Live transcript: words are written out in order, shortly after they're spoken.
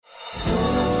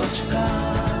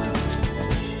Sochcast.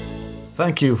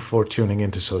 Thank you for tuning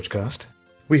into Sochcast.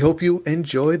 We hope you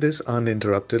enjoy this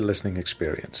uninterrupted listening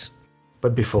experience.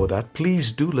 But before that,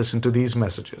 please do listen to these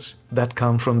messages that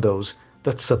come from those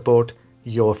that support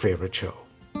your favorite show.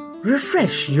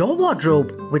 Refresh your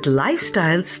wardrobe with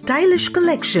Lifestyle Stylish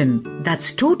Collection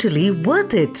that's totally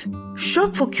worth it.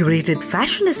 Shop for curated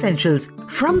fashion essentials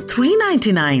from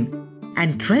 $3.99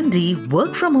 and trendy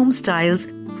work-from-home styles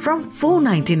from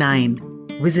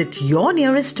 $4.99. Visit your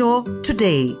nearest store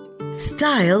today.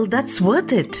 Style that's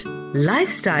worth it.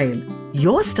 Lifestyle.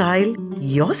 Your style,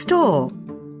 your store.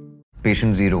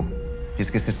 Patient zero,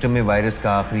 जिसके system में virus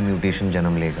का आखिरी mutation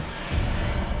जन्म लेगा,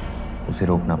 उसे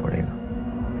रोकना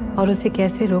पड़ेगा। और उसे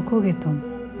कैसे रोकोगे तुम?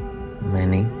 मैं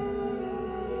नहीं,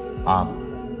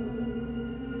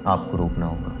 आपको रोकना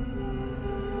होगा।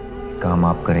 काम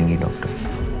आप करेंगी डॉक्टर।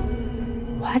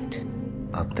 What?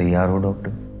 आप तैयार हो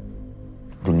डॉक्टर?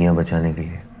 दुनिया बचाने के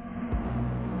लिए।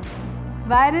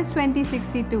 वायरस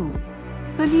 2062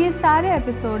 सुनिए सारे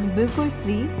एपिसोड्स बिल्कुल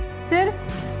फ्री सिर्फ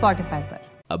Spotify पर।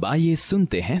 अब आइए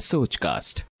सुनते हैं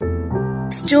Sochcast.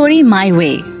 Story My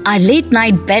Way, our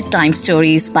late-night bedtime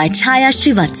stories by Chaya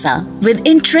Srivatsa with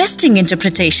interesting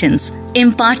interpretations,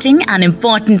 imparting an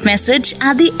important message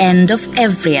at the end of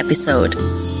every episode.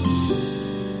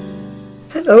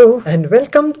 Hello and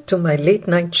welcome to my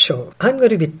late-night show. I'm going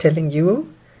to be telling you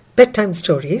bedtime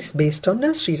stories based on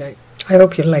nursery rhyme. I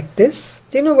hope you like this.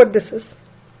 Do you know what this is?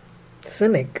 This is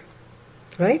an egg,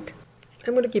 right?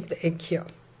 I'm going to keep the egg here.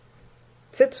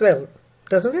 Sits well,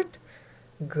 doesn't it?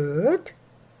 Good.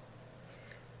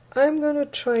 I'm going to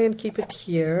try and keep it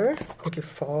here. It'll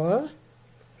fall.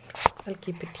 I'll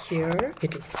keep it here.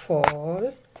 It'll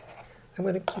fall. I'm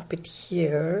going to keep it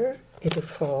here. It'll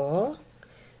fall.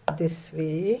 This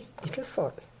way. It'll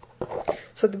fall.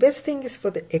 So the best thing is for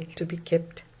the egg to be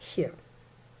kept here.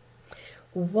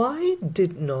 Why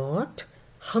did not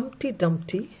Humpty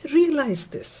Dumpty realize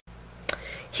this?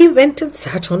 He went and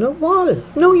sat on a wall.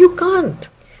 No, you can't.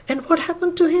 And what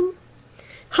happened to him?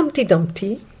 Humpty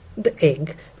Dumpty, the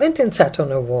egg, went and sat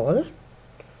on a wall.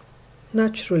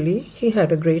 Naturally, he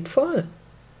had a great fall.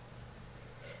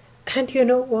 And you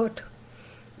know what?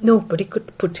 Nobody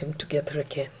could put him together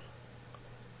again.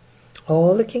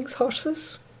 All the king's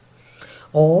horses,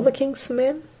 all the king's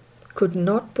men could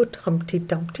not put Humpty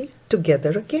Dumpty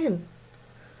together again.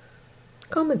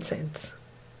 Common sense.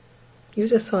 You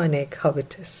just saw an egg, how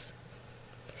it is.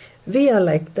 We are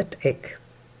like that egg.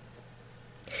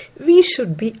 We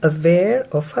should be aware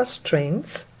of our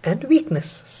strengths and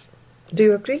weaknesses. Do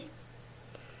you agree?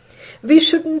 We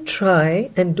shouldn't try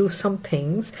and do some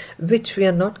things which we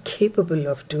are not capable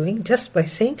of doing just by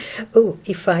saying, oh,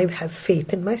 if I have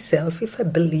faith in myself, if I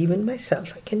believe in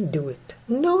myself, I can do it.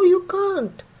 No, you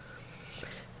can't.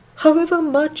 However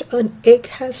much an egg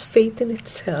has faith in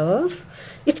itself,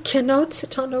 it cannot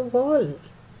sit on a wall.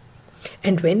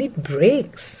 And when it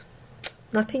breaks,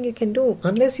 nothing you can do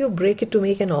unless you break it to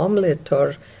make an omelette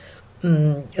or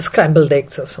scrambled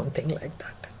eggs or something like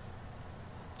that.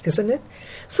 Isn't it?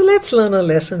 So let's learn a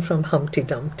lesson from Humpty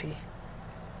Dumpty.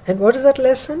 And what is that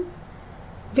lesson?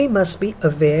 We must be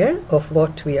aware of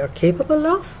what we are capable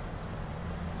of,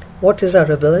 what is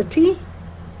our ability,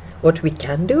 what we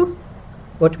can do,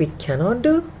 what we cannot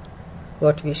do,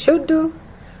 what we should do,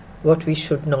 what we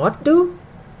should not do,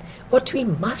 what we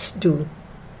must do,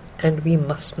 and we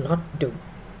must not do.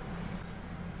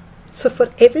 So for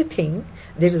everything,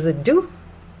 there is a do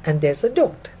and there's a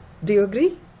don't. Do you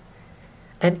agree?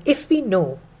 And if we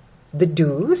know the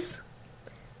do's,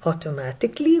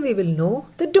 automatically we will know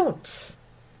the don'ts.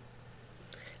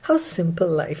 How simple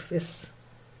life is.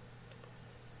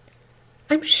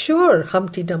 I'm sure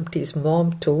Humpty Dumpty's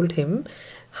mom told him,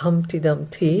 Humpty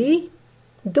Dumpty,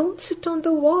 don't sit on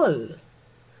the wall.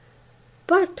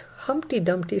 But Humpty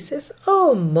Dumpty says,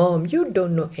 oh, Mom, you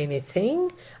don't know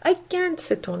anything. I can't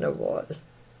sit on a wall.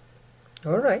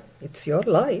 All right, it's your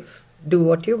life. Do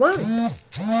what you want.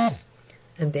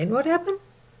 And then what happened?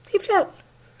 He fell.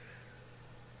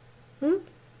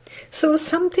 So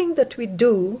something that we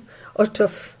do out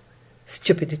of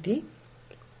stupidity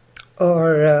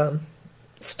or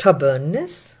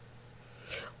stubbornness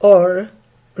or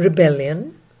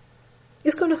rebellion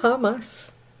is going to harm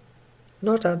us,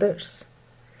 not others.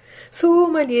 So,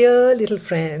 my dear little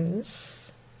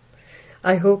friends,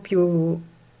 I hope you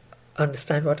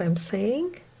understand what I'm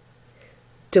saying.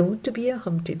 Don't be a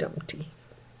Humpty Dumpty.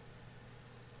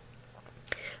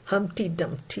 Humpty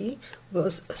Dumpty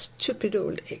was a stupid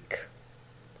old egg.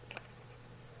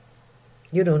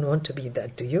 You don't want to be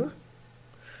that, do you?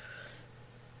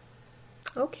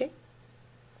 Okay.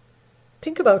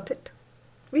 Think about it.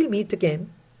 We'll meet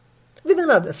again. with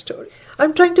another story.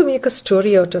 I'm trying to make a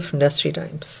story out of nursery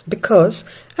rhymes because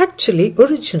actually,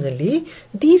 originally,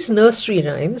 these nursery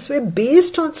rhymes were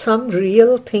based on some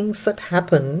real things that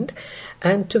happened,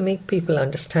 and to make people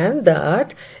understand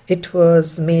that it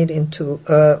was made into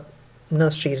a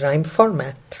nursery rhyme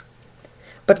format.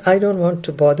 But I don't want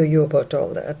to bother you about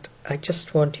all that. I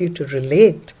just want you to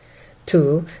relate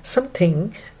to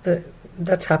something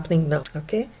that's happening now,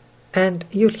 okay? And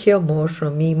you'll hear more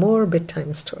from me, more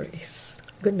bedtime stories.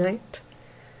 Good night.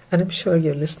 And I'm sure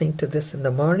you're listening to this in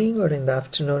the morning or in the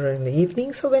afternoon or in the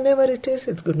evening. So whenever it is,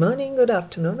 it's good morning, good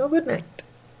afternoon, or good night.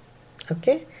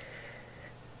 Okay?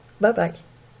 Bye-bye.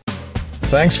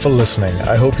 Thanks for listening.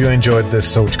 I hope you enjoyed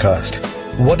this Sochcast.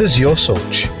 What is your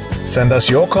Soch? Send us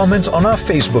your comments on our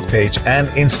Facebook page and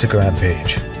Instagram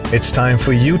page. It's time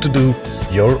for you to do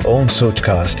your own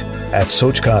Sochcast at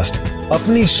Sochcast.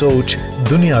 अपनी सोच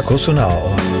दुनिया को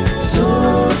सुनाओ.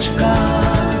 Sochcast.